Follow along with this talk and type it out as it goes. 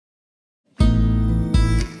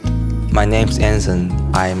My name's Anson.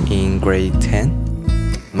 I'm in grade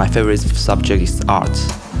 10. My favorite subject is art.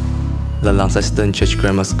 The Launceston Church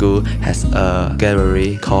Grammar School has a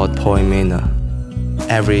gallery called Poem Manor.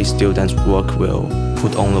 Every student's work will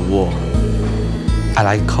put on the wall. I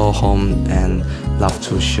like to call home and love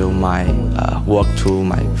to show my work to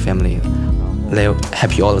my family. They're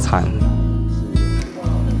happy all the time.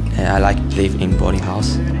 And I like to live in boarding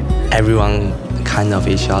house. Everyone kind of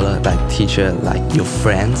each other, like teacher, like your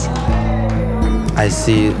friends. I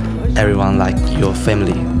see everyone like your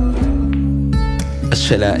family.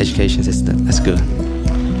 Australia education system, that's good.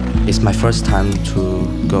 It's my first time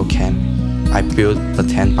to go camp. I built the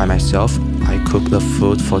tent by myself. I cook the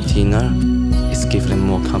food for dinner. It's given them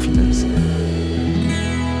more confidence.